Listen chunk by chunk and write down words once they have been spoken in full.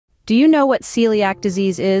Do you know what celiac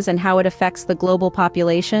disease is and how it affects the global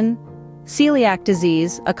population? Celiac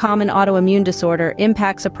disease, a common autoimmune disorder,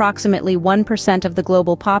 impacts approximately 1% of the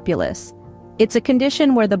global populace. It's a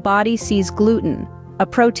condition where the body sees gluten, a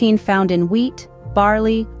protein found in wheat,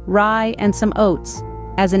 barley, rye, and some oats,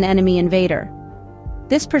 as an enemy invader.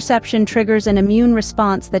 This perception triggers an immune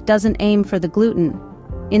response that doesn't aim for the gluten.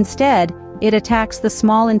 Instead, it attacks the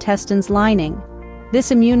small intestine's lining. This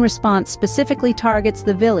immune response specifically targets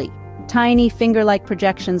the villi, tiny finger-like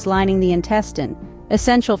projections lining the intestine,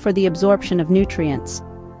 essential for the absorption of nutrients.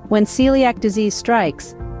 When celiac disease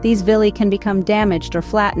strikes, these villi can become damaged or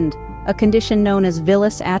flattened, a condition known as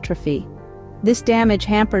villus atrophy. This damage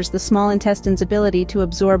hampers the small intestine's ability to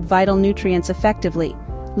absorb vital nutrients effectively,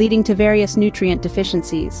 leading to various nutrient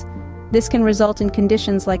deficiencies. This can result in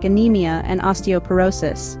conditions like anemia and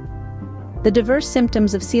osteoporosis. The diverse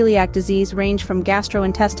symptoms of celiac disease range from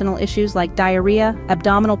gastrointestinal issues like diarrhea,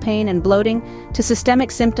 abdominal pain, and bloating, to systemic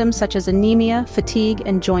symptoms such as anemia, fatigue,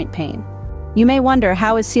 and joint pain. You may wonder,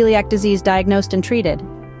 how is celiac disease diagnosed and treated?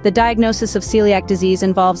 The diagnosis of celiac disease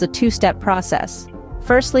involves a two-step process.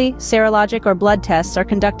 Firstly, serologic or blood tests are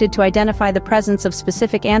conducted to identify the presence of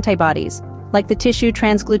specific antibodies, like the tissue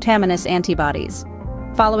transglutaminase antibodies.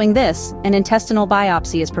 Following this, an intestinal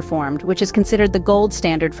biopsy is performed, which is considered the gold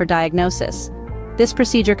standard for diagnosis. This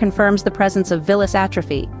procedure confirms the presence of villus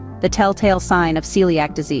atrophy, the telltale sign of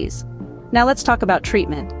celiac disease. Now let's talk about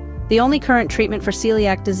treatment. The only current treatment for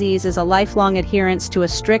celiac disease is a lifelong adherence to a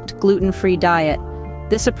strict gluten-free diet.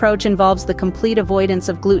 This approach involves the complete avoidance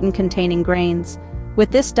of gluten-containing grains.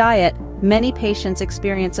 With this diet, many patients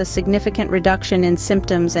experience a significant reduction in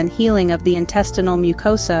symptoms and healing of the intestinal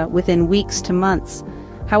mucosa within weeks to months.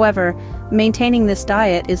 However, maintaining this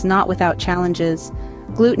diet is not without challenges.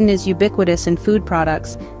 Gluten is ubiquitous in food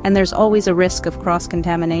products, and there's always a risk of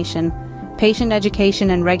cross-contamination. Patient education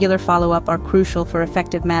and regular follow-up are crucial for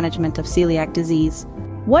effective management of celiac disease.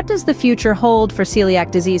 What does the future hold for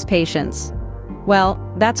celiac disease patients? Well,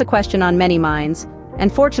 that's a question on many minds,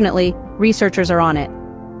 and fortunately, researchers are on it.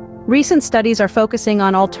 Recent studies are focusing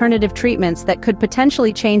on alternative treatments that could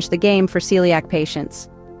potentially change the game for celiac patients.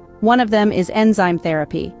 One of them is enzyme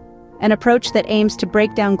therapy, an approach that aims to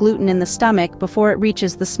break down gluten in the stomach before it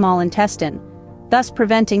reaches the small intestine, thus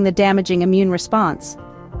preventing the damaging immune response.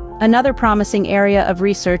 Another promising area of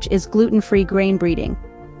research is gluten-free grain breeding.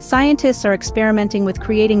 Scientists are experimenting with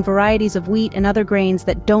creating varieties of wheat and other grains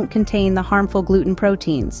that don't contain the harmful gluten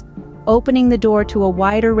proteins, opening the door to a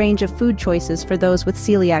wider range of food choices for those with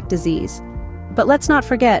celiac disease. But let's not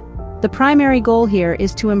forget, the primary goal here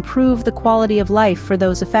is to improve the quality of life for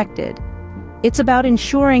those affected. It's about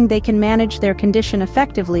ensuring they can manage their condition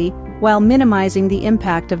effectively while minimizing the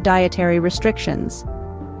impact of dietary restrictions.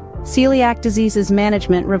 Celiac disease's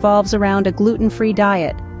management revolves around a gluten-free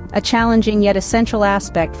diet, a challenging yet essential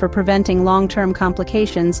aspect for preventing long-term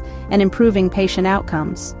complications and improving patient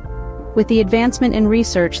outcomes. With the advancement in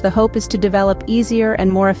research, the hope is to develop easier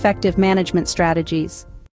and more effective management strategies.